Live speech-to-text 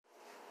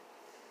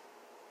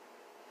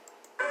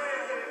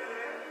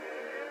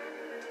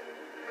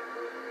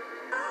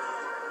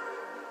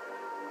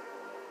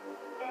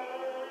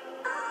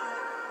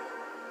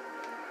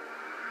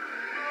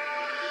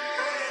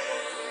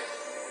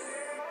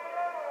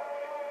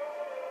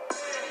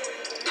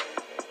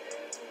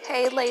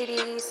Hey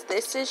ladies,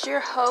 this is your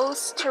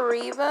host,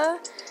 Tariva.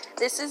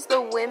 This is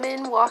the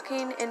Women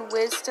Walking in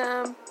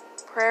Wisdom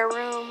prayer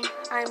room.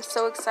 I'm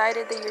so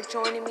excited that you're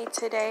joining me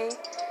today.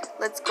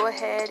 Let's go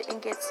ahead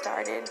and get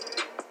started.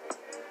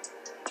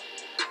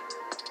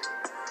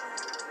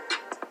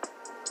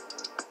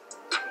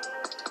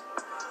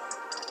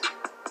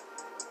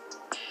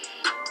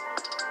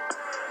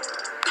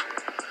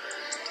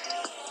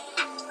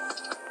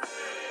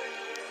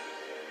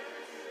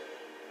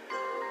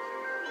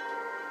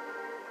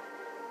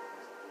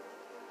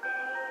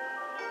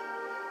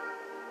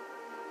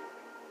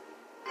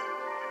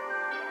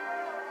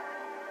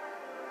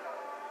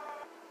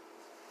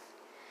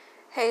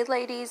 Hey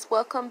ladies,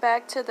 welcome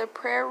back to the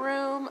prayer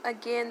room.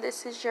 Again,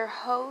 this is your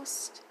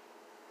host,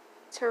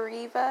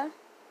 Tariva.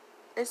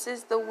 This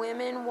is the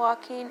Women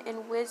Walking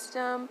in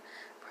Wisdom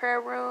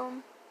prayer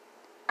room.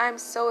 I'm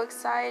so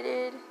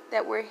excited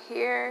that we're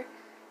here,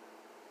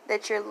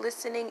 that you're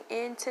listening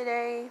in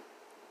today,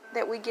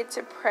 that we get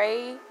to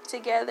pray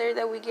together,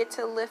 that we get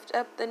to lift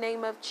up the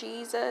name of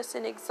Jesus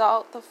and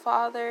exalt the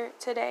Father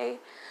today.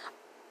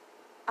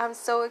 I'm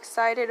so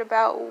excited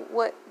about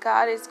what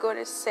God is going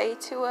to say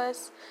to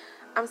us.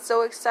 I'm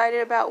so excited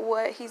about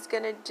what He's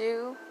going to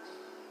do.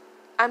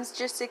 I'm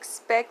just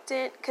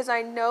expectant because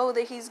I know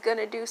that He's going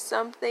to do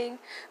something,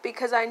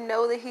 because I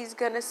know that He's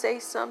going to say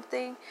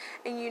something.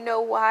 And you know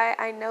why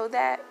I know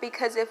that?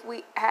 Because if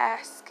we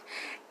ask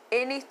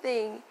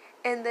anything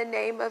in the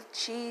name of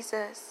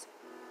Jesus,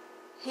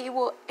 He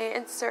will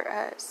answer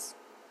us.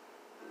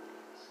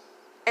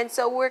 And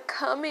so we're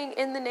coming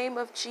in the name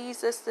of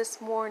Jesus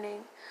this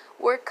morning.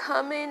 We're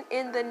coming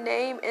in the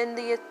name and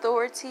the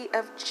authority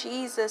of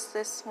Jesus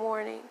this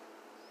morning.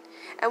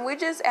 And we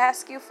just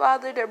ask you,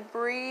 Father, to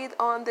breathe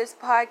on this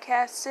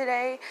podcast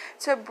today,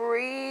 to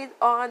breathe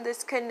on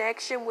this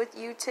connection with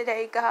you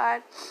today,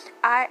 God.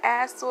 I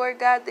ask, Lord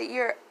God, that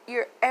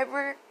your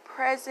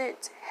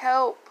ever-present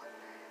help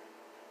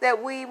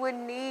that we would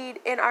need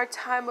in our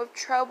time of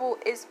trouble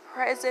is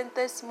present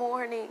this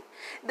morning.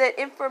 That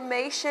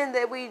information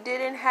that we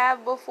didn't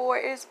have before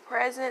is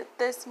present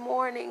this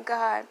morning,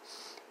 God.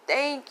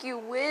 Thank you.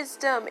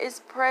 Wisdom is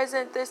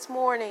present this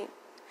morning.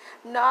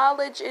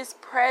 Knowledge is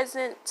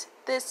present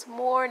this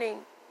morning.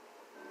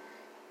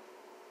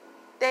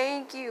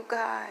 Thank you,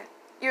 God.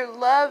 Your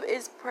love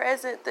is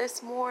present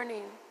this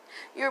morning.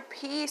 Your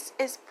peace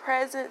is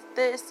present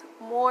this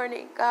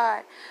morning,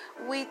 God.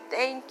 We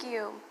thank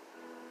you.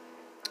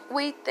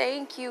 We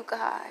thank you,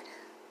 God.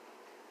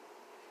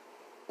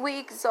 We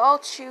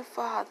exalt you,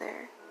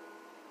 Father.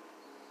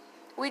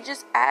 We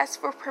just ask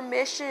for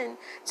permission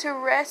to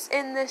rest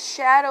in the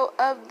shadow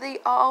of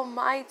the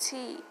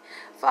Almighty.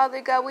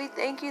 Father God, we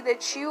thank you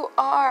that you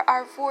are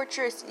our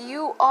fortress.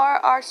 You are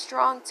our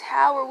strong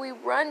tower. We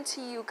run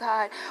to you,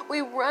 God.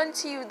 We run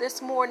to you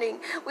this morning.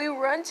 We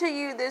run to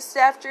you this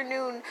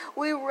afternoon.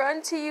 We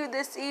run to you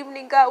this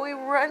evening, God. We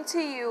run to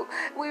you.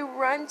 We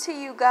run to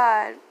you,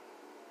 God.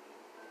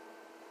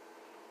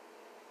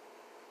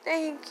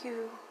 Thank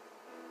you.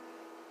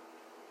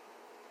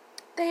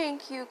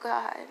 Thank you,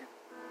 God.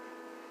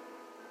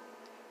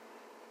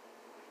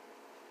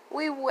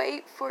 We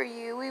wait for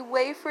you. We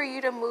wait for you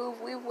to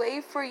move. We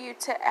wait for you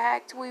to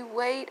act. We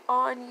wait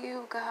on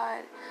you,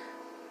 God.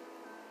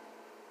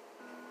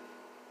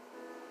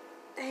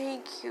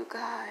 Thank you,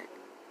 God.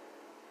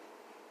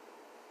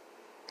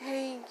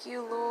 Thank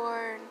you,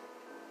 Lord.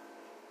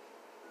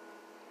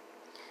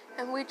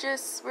 And we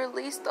just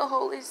release the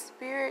Holy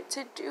Spirit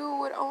to do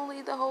what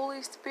only the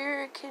Holy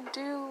Spirit can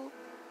do.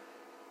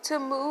 To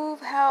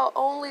move how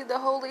only the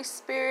Holy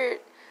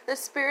Spirit, the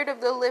Spirit of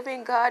the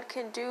living God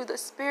can do. The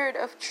Spirit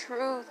of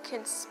truth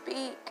can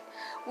speak.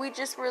 We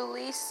just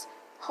release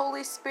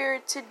Holy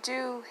Spirit to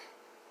do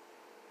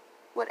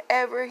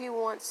whatever He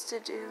wants to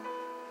do.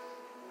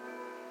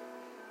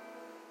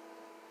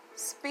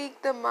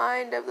 Speak the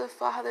mind of the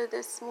Father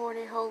this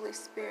morning, Holy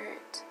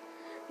Spirit.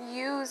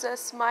 Use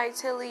us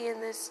mightily in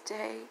this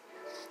day,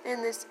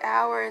 in this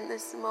hour, in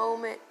this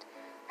moment.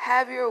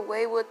 Have your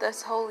way with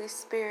us, Holy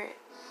Spirit.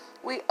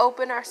 We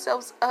open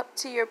ourselves up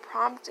to your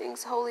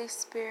promptings, Holy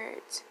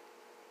Spirit.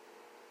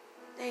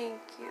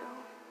 Thank you.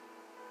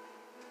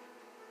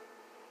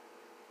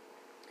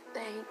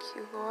 Thank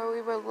you, Lord.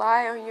 We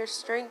rely on your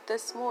strength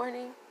this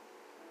morning.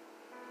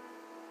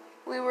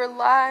 We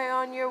rely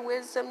on your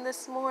wisdom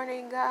this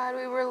morning, God.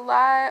 We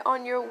rely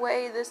on your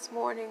way this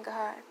morning,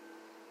 God.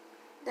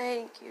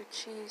 Thank you,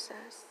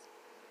 Jesus.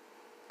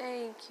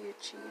 Thank you,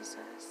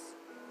 Jesus.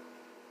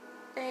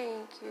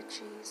 Thank you,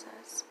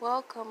 Jesus.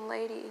 Welcome,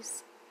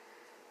 ladies.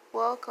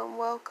 Welcome,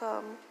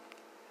 welcome.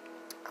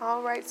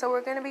 All right, so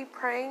we're going to be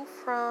praying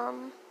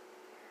from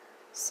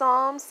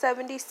Psalm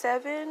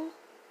 77.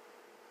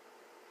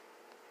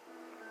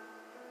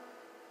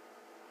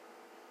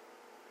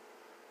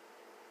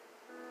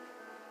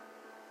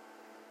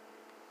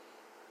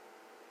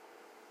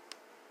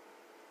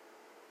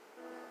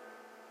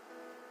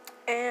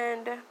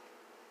 And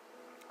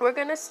we're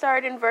going to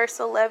start in verse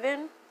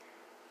 11.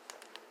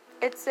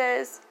 It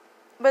says,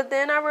 "But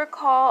then I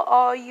recall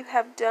all you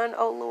have done,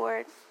 O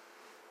Lord.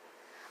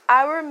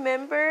 I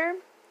remember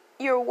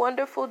your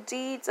wonderful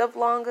deeds of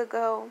long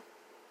ago.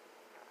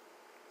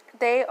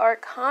 They are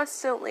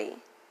constantly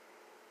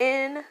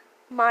in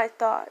my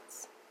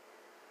thoughts.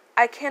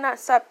 I cannot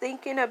stop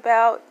thinking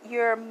about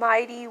your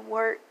mighty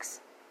works.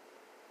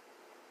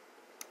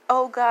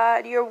 Oh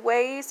God, your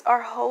ways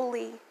are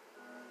holy.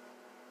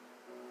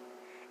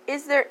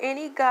 Is there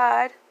any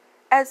God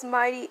as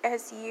mighty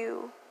as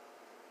you?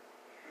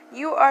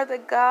 You are the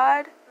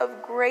God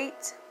of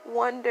great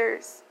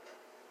wonders.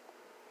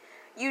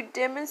 You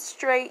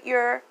demonstrate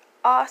your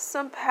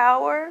awesome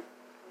power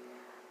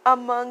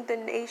among the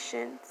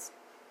nations.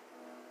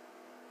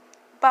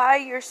 By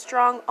your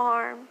strong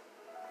arm,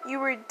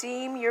 you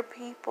redeem your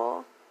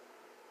people,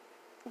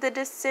 the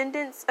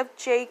descendants of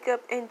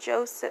Jacob and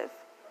Joseph.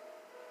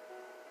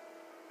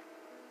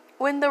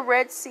 When the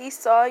Red Sea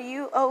saw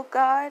you, O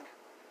God,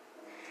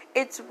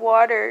 its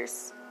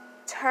waters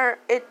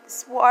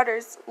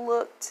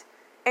looked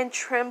and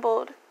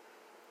trembled.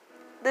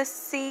 The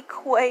sea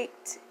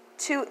quaked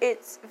to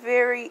its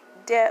very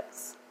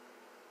depths.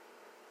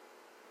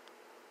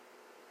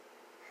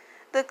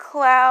 The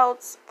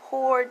clouds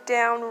poured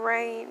down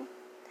rain.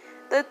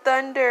 The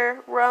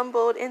thunder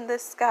rumbled in the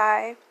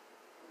sky.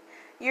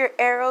 Your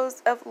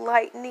arrows of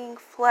lightning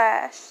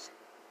flashed.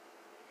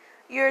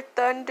 Your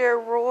thunder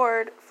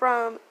roared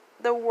from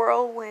the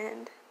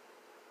whirlwind.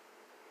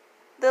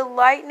 The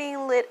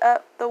lightning lit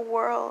up the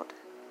world.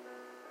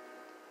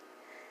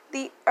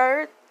 The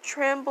earth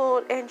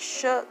trembled and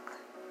shook.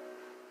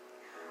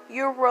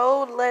 Your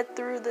road led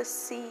through the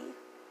sea,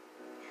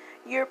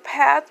 your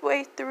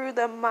pathway through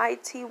the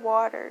mighty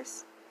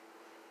waters,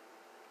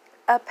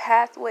 a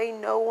pathway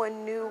no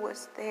one knew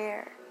was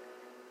there.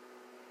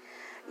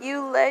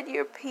 You led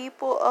your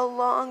people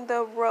along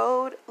the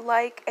road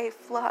like a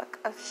flock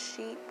of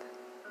sheep,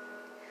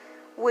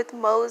 with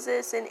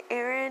Moses and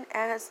Aaron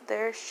as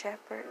their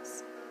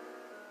shepherds.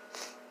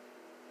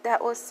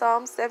 That was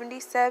Psalm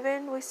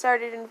 77. We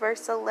started in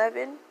verse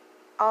 11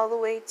 all the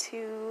way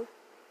to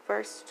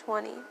verse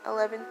 20,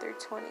 11 through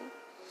 20.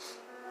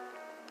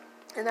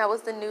 And that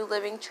was the New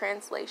Living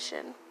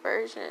Translation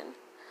version.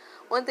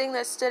 One thing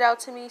that stood out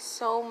to me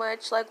so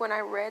much, like when I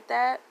read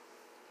that,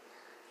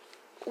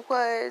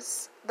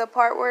 was the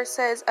part where it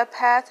says, a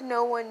path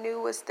no one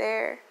knew was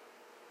there.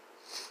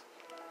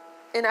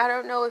 And I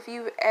don't know if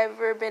you've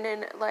ever been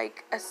in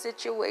like a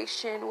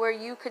situation where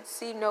you could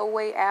see no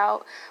way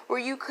out, where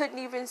you couldn't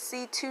even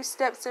see 2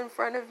 steps in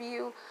front of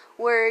you,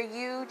 where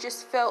you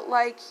just felt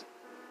like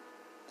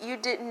you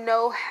didn't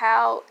know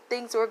how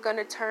things were going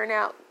to turn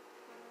out.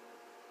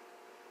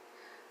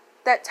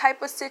 That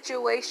type of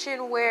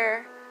situation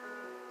where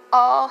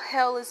all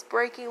hell is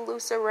breaking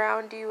loose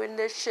around you and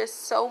there's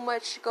just so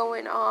much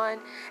going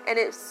on, and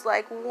it's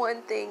like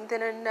one thing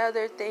then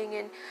another thing,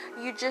 and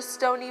you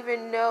just don't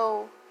even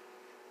know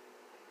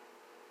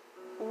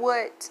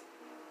what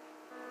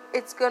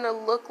it's going to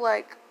look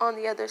like on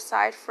the other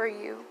side for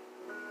you.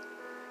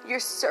 You're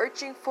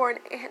searching for an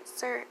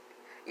answer.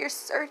 You're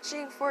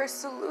searching for a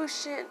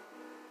solution.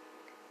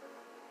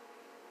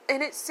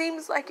 And it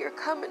seems like you're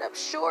coming up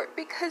short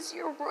because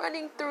you're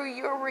running through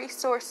your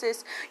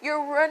resources.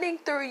 You're running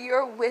through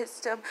your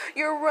wisdom.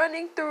 You're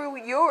running through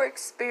your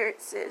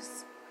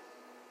experiences.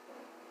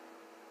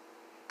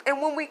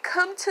 And when we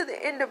come to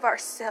the end of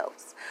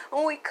ourselves,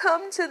 when we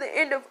come to the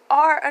end of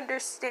our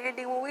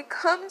understanding, when we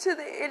come to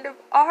the end of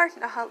our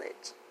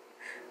knowledge,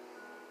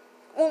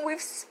 when we've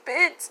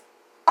spent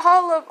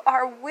all of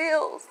our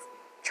wills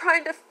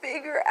trying to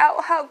figure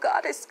out how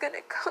God is going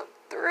to come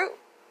through,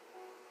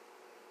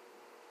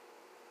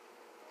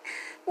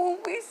 when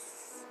we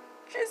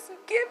just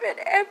given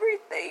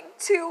everything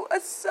to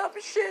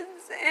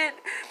assumptions and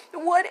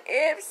what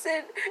ifs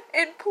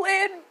and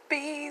plan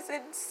B's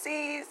and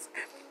C's,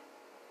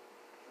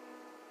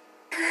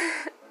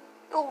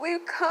 when we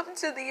come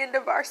to the end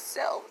of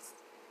ourselves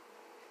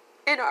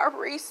and our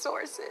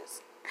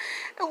resources,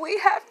 and we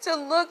have to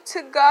look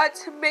to God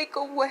to make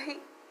a way,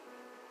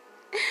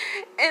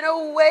 and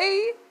a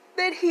way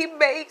that He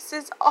makes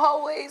is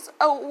always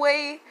a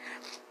way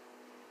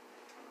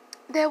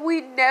that we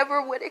never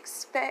would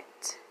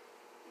expect.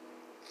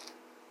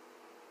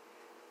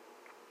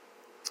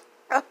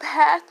 A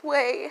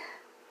pathway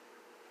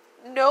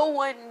no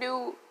one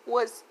knew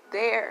was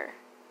there.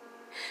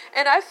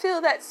 And I feel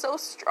that so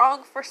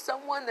strong for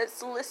someone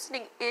that's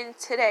listening in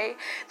today.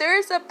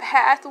 There's a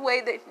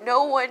pathway that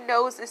no one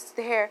knows is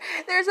there.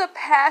 There's a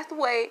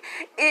pathway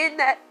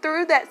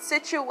through that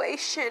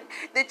situation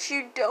that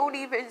you don't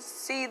even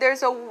see.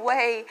 There's a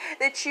way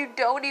that you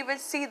don't even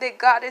see that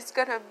God is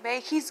going to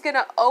make. He's going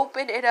to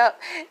open it up.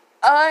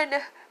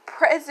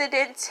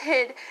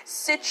 Unprecedented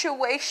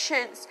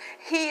situations.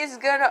 He is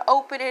going to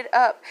open it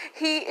up.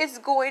 He is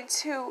going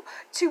to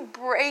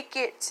break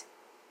it.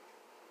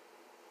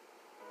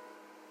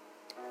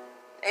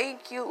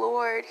 Thank you,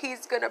 Lord.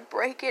 He's going to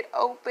break it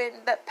open,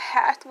 the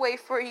pathway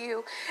for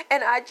you.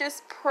 And I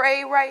just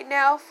pray right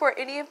now for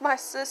any of my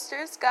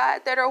sisters,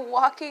 God, that are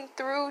walking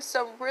through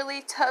some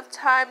really tough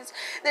times,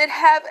 that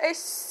have a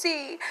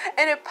sea,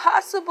 an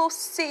impossible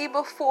sea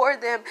before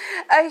them,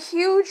 a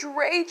huge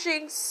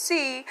raging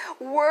sea,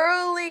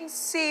 whirling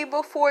sea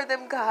before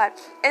them, God.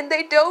 And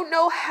they don't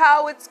know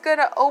how it's going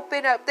to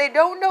open up. They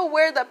don't know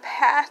where the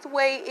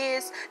pathway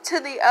is to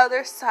the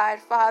other side,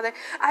 Father.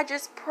 I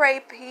just pray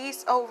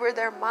peace over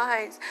their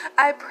minds.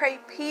 I pray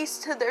peace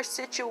to their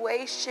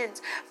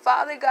situations.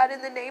 Father God,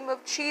 in the name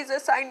of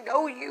Jesus, I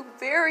know you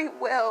very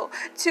well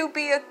to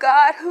be a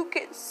God who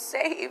can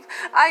save.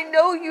 I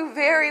know you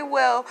very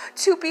well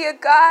to be a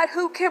God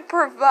who can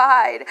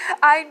provide.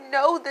 I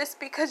know this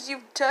because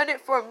you've done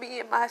it for me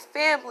and my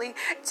family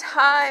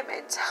time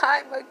and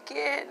time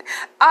again.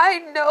 I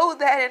know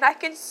that, and I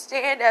can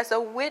stand as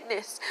a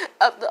witness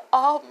of the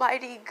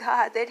Almighty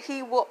God that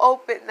He will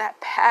open that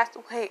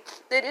pathway,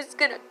 that it's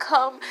going to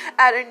come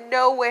out of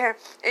nowhere,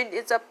 and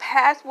it's a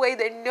pathway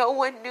that no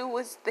one knew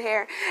was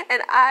there.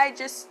 And I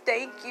just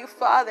thank you,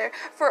 Father,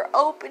 for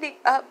opening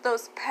up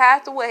those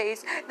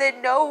pathways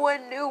that no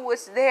one knew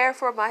was there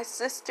for my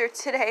sister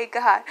today,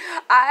 God.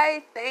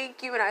 I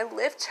thank you, and I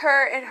lift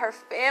her and her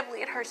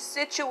family and her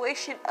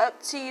situation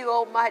up to you,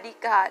 Almighty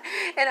God.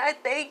 And I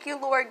thank you,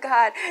 Lord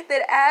God,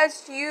 that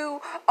as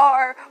you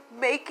are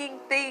making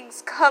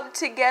things come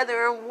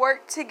together and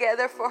work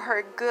together for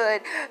her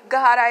good,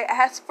 God, I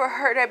ask for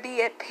her to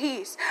be at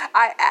peace.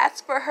 I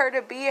ask for her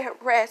to be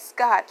at rest,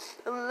 God.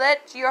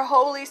 Let your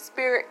Holy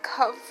Spirit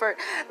comfort.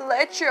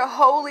 Let your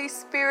Holy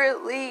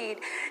Spirit lead.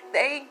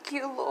 Thank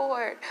you,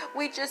 Lord.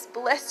 We just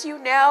bless you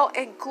now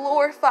and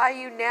glorify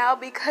you now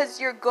because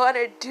you're going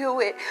to do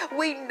it.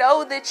 We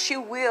know that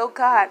you will,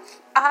 God.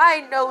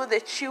 I know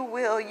that you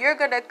will. You're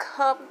going to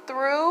come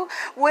through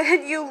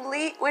when you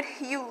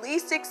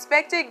least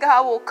expect it.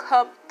 God will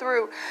come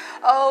through.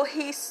 Oh,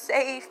 He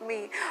saved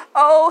me.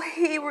 Oh,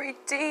 He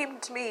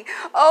redeemed me.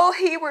 Oh,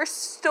 He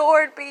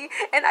restored me.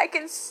 And I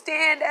can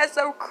stand as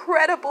a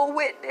credible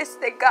witness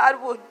that God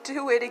will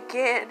do it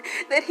again.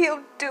 That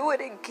He'll do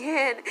it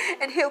again.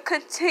 And He'll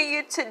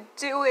continue to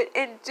do it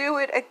and do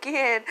it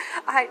again.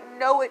 I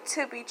know it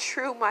to be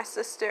true, my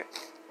sister.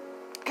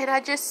 And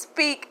I just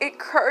speak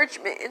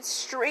encouragement and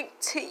strength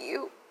to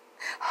you.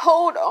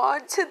 Hold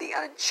on to the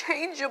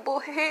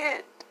unchangeable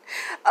hand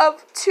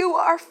to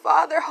our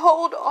Father.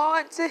 Hold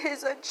on to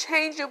His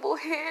unchangeable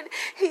hand.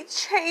 He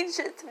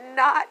changeth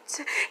not.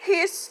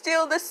 He is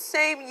still the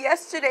same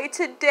yesterday,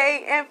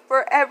 today, and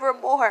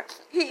forevermore.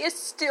 He is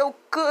still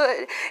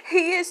good.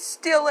 He is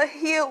still a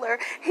healer.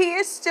 He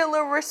is still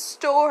a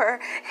restorer.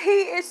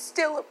 He is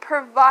still a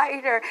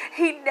provider.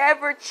 He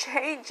never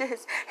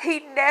changes.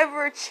 He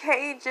never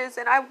changes.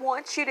 And I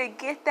want you to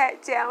get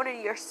that down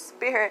in your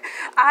spirit.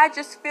 I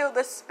just feel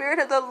the Spirit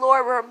of the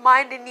Lord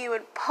reminding you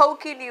and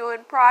poking you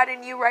and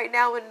prodding you right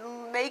now and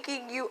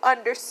making you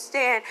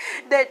understand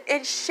that,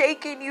 and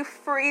shaking you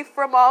free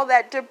from all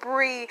that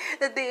debris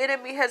that the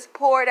enemy has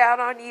poured out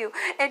on you.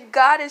 And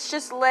God is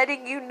just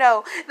letting you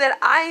know that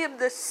I am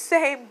the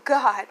same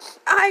God.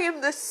 I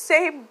am the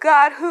same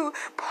God who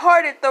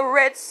parted the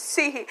Red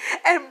Sea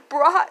and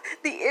brought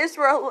the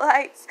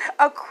Israelites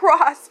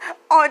across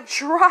on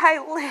dry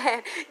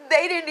land.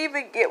 They didn't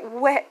even get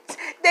wet.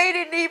 They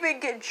didn't even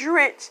get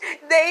drenched.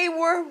 They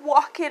were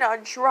walking on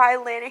dry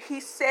land. And He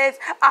says,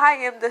 I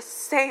am the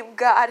same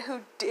God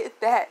who did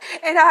that.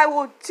 And I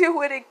will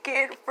do it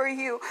again for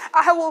you.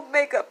 I will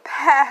make a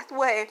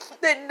pathway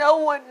that no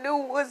one knew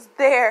was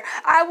there.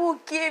 I will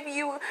give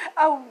you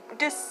a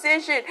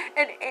decision,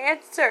 an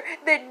answer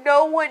that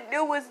no one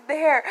knew was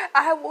there.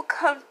 I will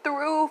come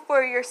through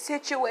for your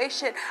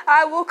situation.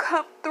 I will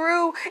come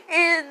through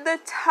in the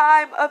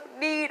time of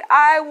need.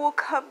 I will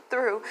come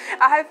through.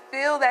 I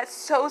feel that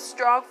so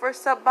strong for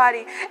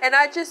somebody. And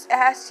I just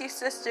ask you,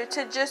 sister,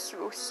 to just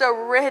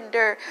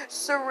surrender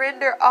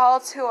all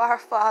to our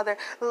Father.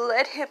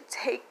 Let Him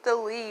take the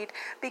lead,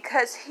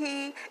 because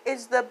He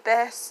is the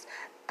best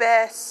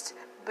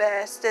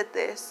at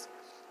this.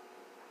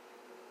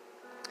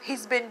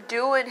 He's been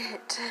doing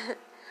it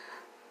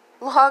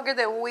longer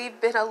than we've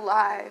been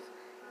alive,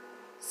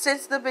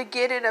 since the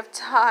beginning of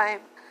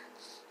time.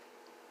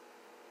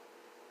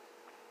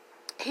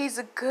 He's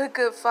a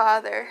good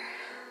Father.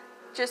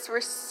 Just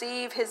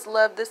receive His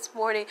love this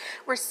morning.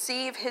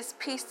 Receive His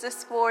peace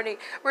this morning.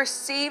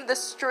 Receive the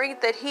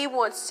strength that He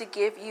wants to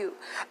give you.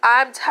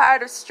 I'm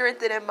tired of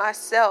strengthening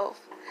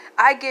myself.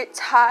 I get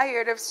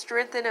tired of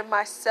strengthening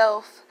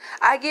myself.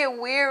 I get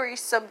weary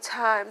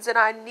sometimes, and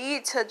I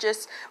need to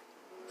just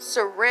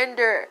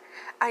surrender.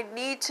 I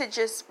need to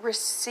just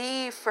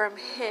receive from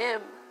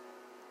Him.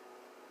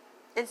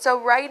 And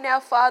so right now,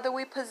 Father,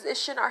 we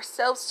position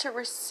ourselves to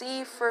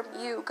receive from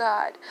you,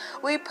 God.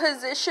 We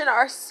position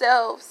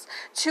ourselves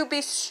to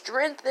be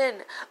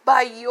strengthened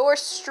by your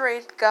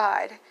strength,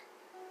 God.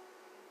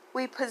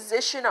 We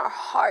position our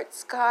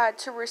hearts, God,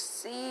 to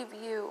receive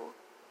you.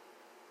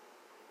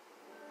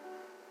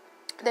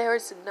 There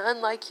is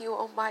none like you,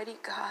 Almighty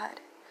God.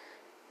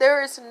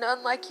 There is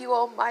none like you,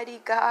 Almighty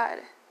God.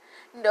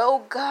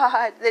 No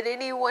God that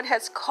anyone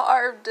has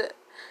carved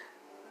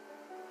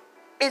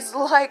is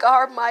like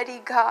our mighty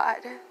God.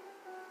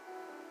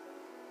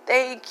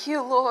 Thank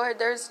you, Lord.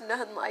 There's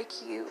none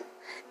like you.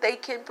 They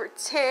can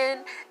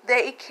pretend,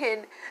 they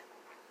can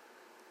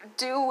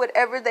do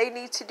whatever they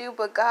need to do,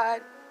 but God,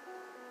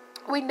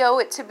 we know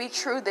it to be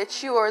true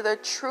that you are the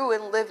true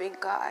and living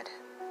God.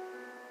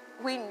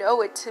 We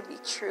know it to be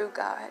true,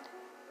 God.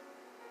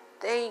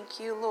 Thank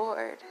you,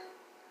 Lord.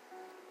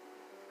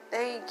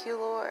 Thank you,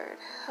 Lord.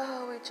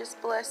 Oh, we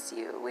just bless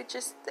you. We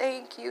just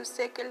thank you.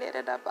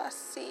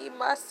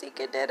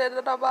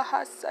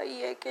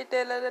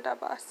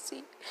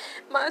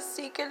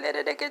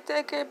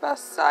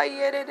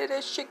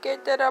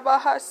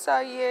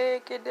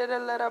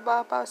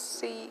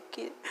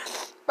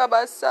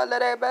 Baba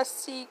salare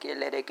basi ke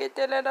lere ke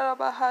tele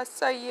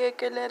bahasa ye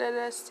ke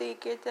lere si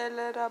ke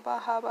tele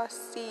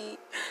bahabasi.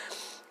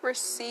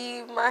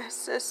 Receive, my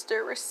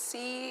sister.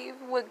 Receive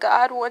what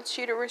God wants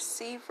you to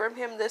receive from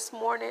Him this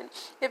morning.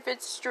 If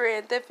it's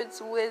strength, if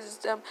it's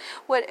wisdom,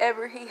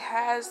 whatever He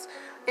has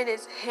in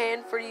His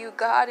hand for you,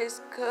 God is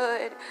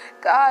good.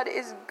 God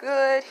is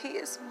good. He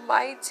is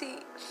mighty.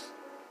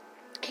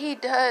 He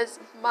does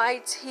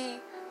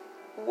mighty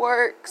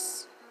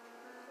works.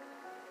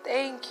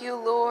 Thank you,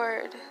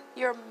 Lord.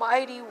 Your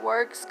mighty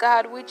works,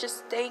 God. We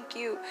just thank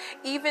you.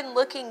 Even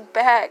looking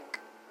back,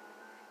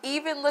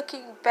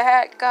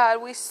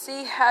 God, we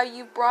see how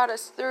you brought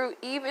us through.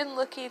 Even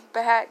looking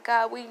back,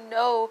 God, we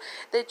know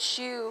that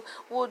you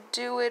will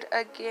do it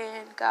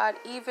again, God.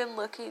 Even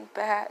looking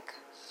back,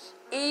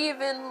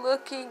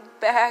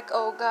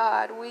 oh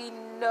God, we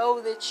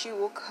know that you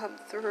will come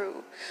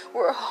through.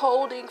 We're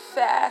holding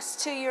fast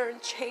to your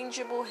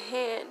unchangeable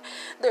hand.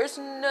 There's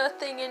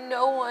nothing and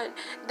no one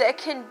that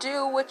can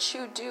do what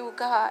you do,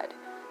 God.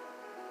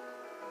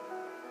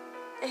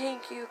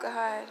 Thank you,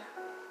 God.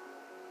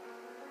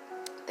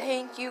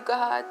 Thank you,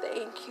 God.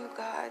 Thank you,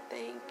 God.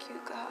 Thank you,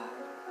 God.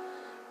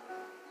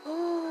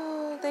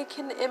 Oh, they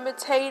can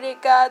imitate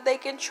it, God. They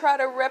can try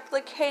to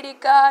replicate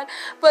it, God.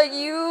 But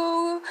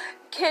you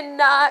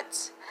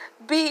cannot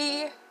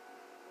be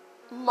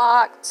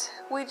mocked.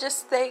 We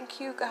just thank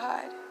you,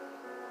 God.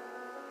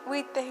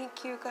 We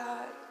thank you,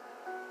 God.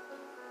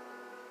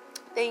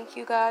 Thank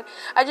you, God.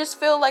 I just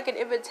feel like an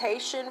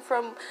invitation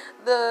from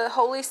the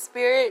Holy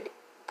Spirit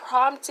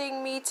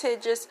prompting me to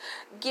just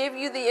give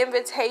you the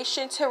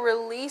invitation to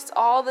release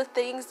all the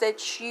things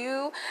that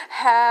you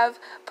have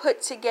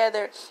put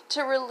together,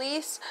 to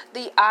release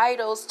the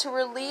idols, to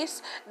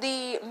release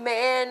the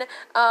man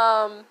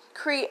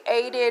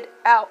created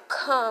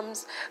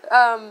outcomes.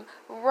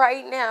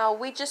 Right now,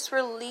 we just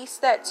release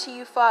that to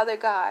you, Father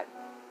God.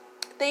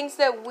 Things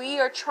that we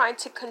are trying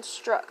to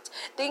construct,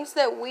 things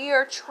that we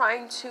are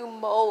trying to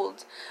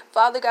mold.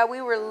 Father God, we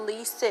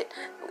release it.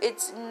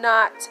 It's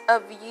not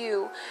of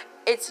you.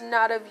 It's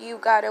not of you,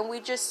 God. And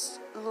we just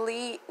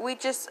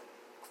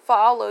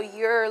follow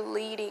your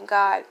leading,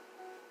 God.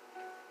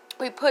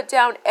 We put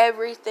down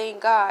everything,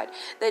 God,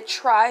 that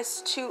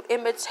tries to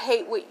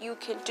imitate what you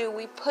can do.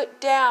 We put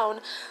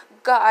down,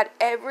 God,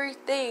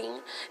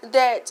 everything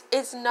that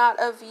is not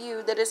of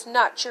you, that is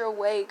not your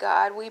way,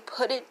 God. We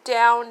put it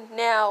down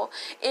now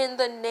in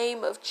the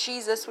name of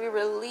Jesus. We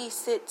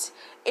release it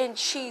in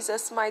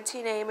Jesus'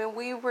 mighty name, and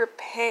we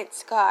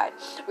repent, God.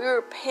 We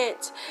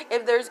repent.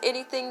 If there's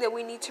anything that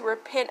we need to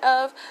repent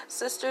of,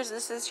 sisters,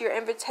 this is your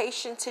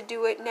invitation to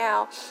do it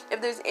now.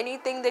 If there's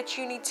anything that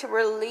you need to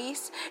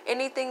release,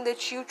 anything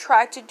that you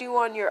try to do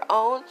on your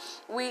own,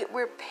 we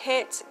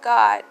repent,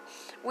 God.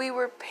 We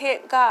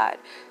repent, God.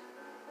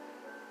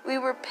 We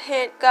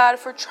repent, God,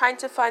 for trying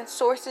to find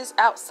sources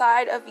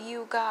outside of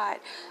you, God.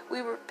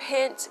 We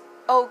repent,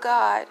 oh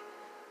God.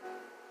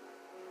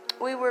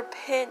 We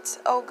repent,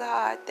 oh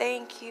God.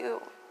 Thank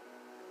you.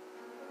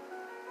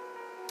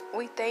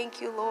 We thank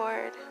you,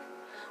 Lord.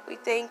 We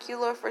thank you,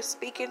 Lord, for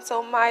speaking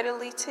so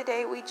mightily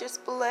today. We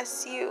just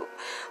bless you.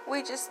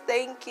 We just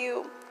thank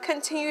you.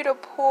 Continue to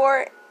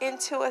pour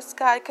into us,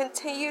 God.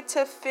 Continue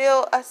to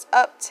fill us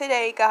up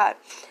today, God.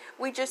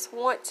 We just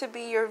want to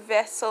be your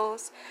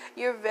vessels.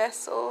 Your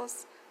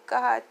vessels.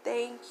 God,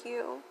 thank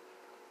you.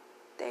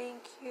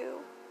 Thank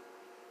you.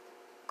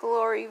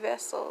 Glory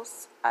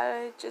vessels.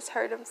 I just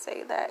heard him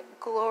say that.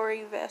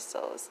 Glory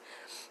vessels.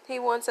 He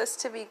wants us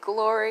to be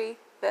glory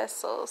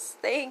vessels.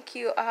 Thank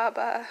you,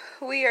 Abba.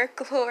 We are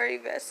glory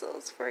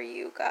vessels for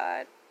you,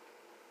 God.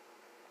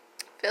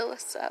 Fill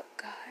us up,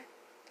 God.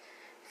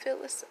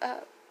 Fill us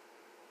up.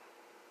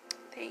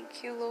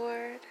 Thank you,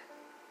 Lord.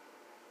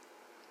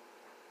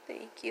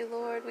 Thank you,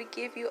 Lord. We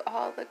give you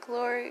all the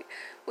glory.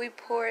 We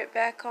pour it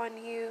back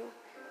on you.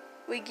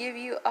 We give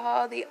you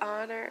all the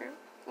honor.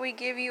 We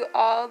give you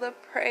all the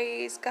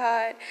praise,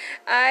 God.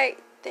 I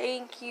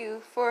thank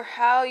you for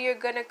how you're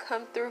going to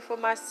come through for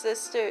my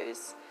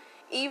sisters.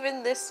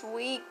 Even this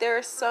week, there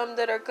are some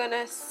that are going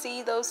to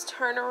see those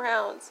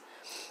turnarounds.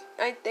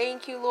 I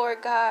thank you,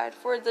 Lord God,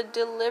 for the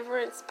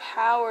deliverance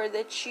power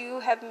that you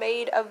have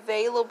made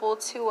available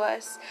to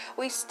us.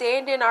 We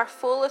stand in our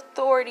full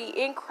authority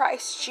in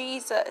Christ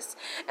Jesus,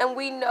 and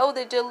we know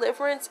that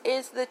deliverance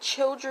is the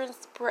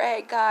children's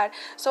bread, God.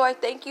 So I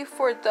thank you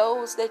for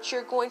those that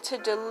you're going to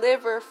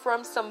deliver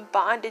from some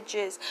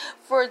bondages,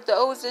 for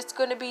those that's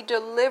going to be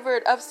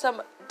delivered of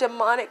some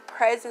demonic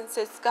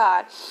presences,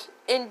 God,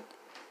 in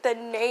the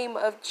name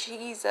of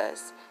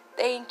Jesus.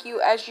 Thank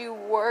you as you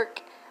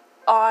work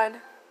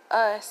on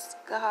us,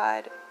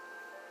 God.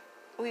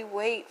 We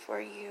wait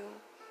for you.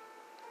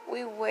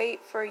 We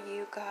wait for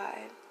you, God.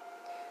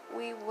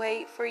 We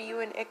wait for you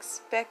in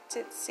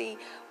expectancy.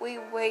 We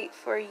wait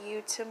for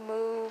you to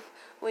move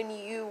when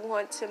you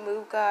want to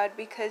move, God,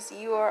 because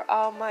you are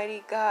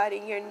Almighty God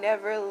and you're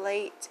never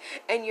late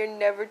and you're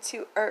never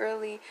too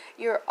early.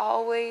 You're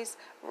always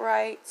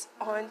right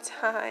on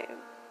time.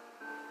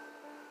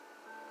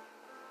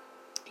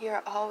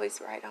 You're always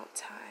right on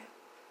time.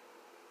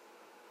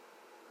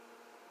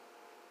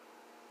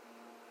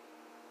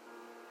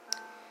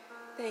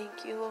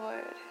 Thank you,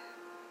 Lord.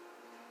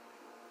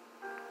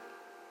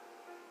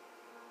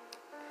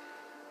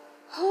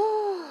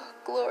 Oh,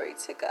 glory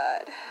to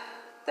God.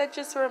 That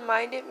just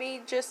reminded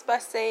me, just by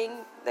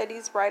saying that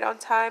he's right on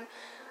time.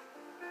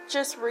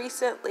 Just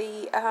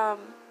recently, I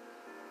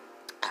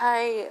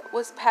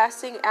was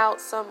passing out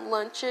some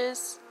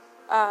lunches.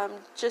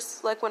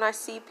 Just like when I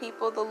see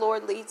people, the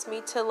Lord leads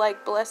me to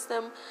like bless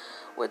them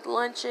with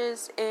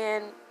lunches.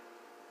 And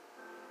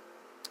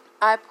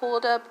I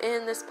pulled up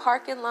in this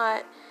parking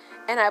lot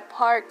and I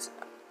parked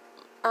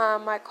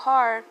my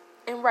car,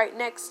 and right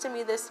next to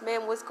me this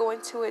man was going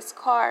to his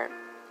car,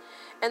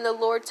 and the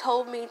Lord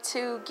told me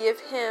to give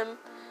him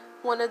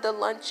one of the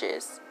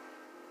lunches.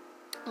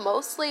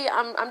 Mostly,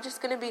 I'm just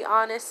going to be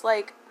honest,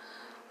 like,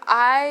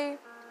 I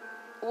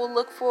will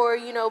look for,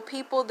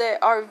 people that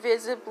are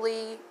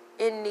visibly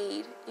in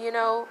need,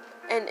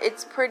 and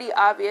it's pretty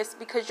obvious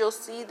because you'll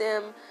see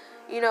them,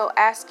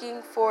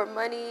 asking for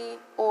money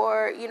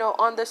or,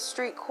 on the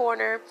street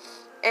corner.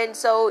 And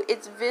so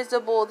it's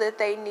visible that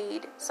they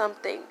need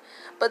something.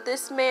 But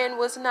this man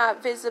was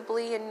not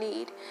visibly in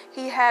need.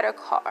 He had a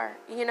car,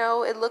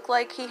 it looked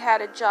like he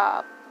had a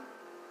job.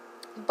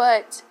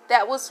 But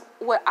that was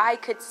what I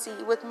could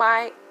see with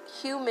my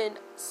human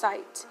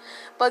sight.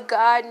 But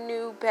God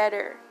knew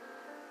better.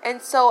 And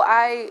so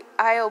I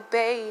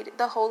obeyed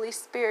the Holy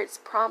Spirit's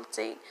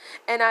prompting.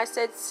 And I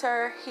said,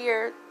 "Sir,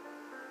 here,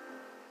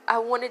 I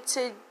wanted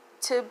to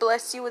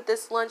bless you with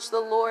this lunch. The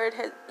Lord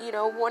had,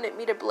 wanted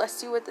me to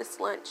bless you with this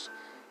lunch."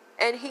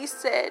 And he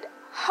said,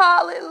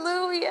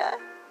 "Hallelujah."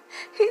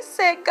 He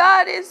said,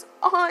 "God is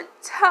on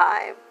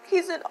time.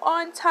 He's an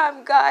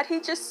on-time God." He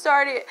just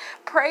started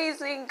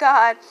praising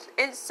God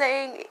and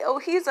saying, "Oh,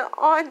 he's an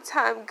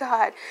on-time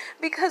God."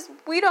 Because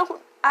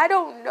I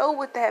don't know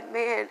what that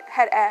man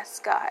had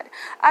asked God.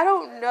 I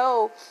don't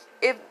know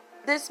if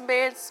this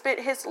man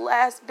spent his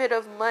last bit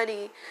of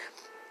money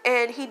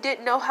and he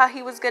didn't know how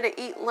he was going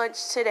to eat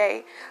lunch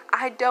today.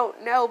 I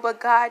don't know, but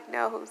God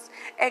knows.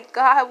 And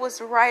God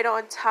was right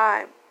on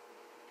time.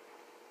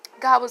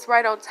 God was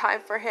right on time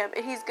for him,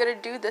 and he's going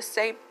to do the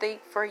same thing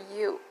for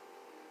you.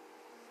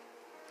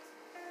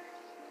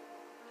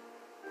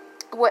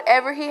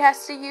 Whatever he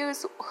has to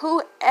use,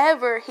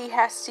 whoever he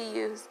has to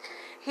use,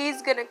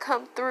 he's going to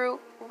come through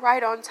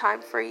right on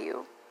time for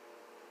you.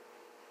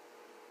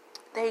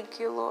 Thank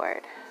you,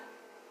 Lord.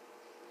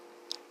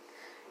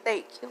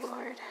 Thank you,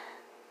 Lord.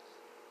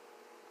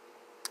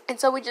 And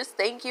so we just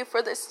thank you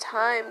for this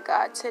time,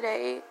 God,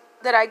 today,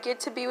 that I get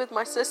to be with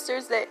my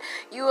sisters, that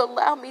you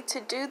allow me to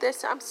do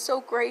this. I'm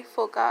so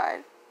grateful,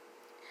 God.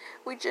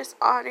 We just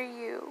honor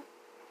you.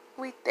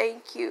 We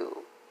thank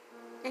you.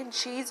 In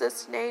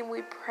Jesus' name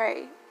we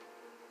pray.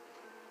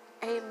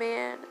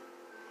 Amen.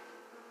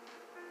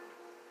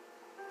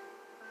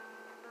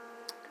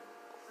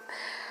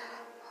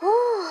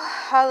 Whew,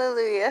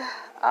 hallelujah.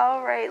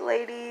 All right,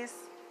 ladies.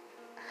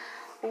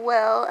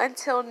 Well,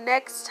 until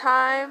next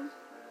time,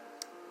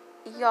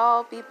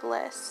 y'all be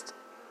blessed.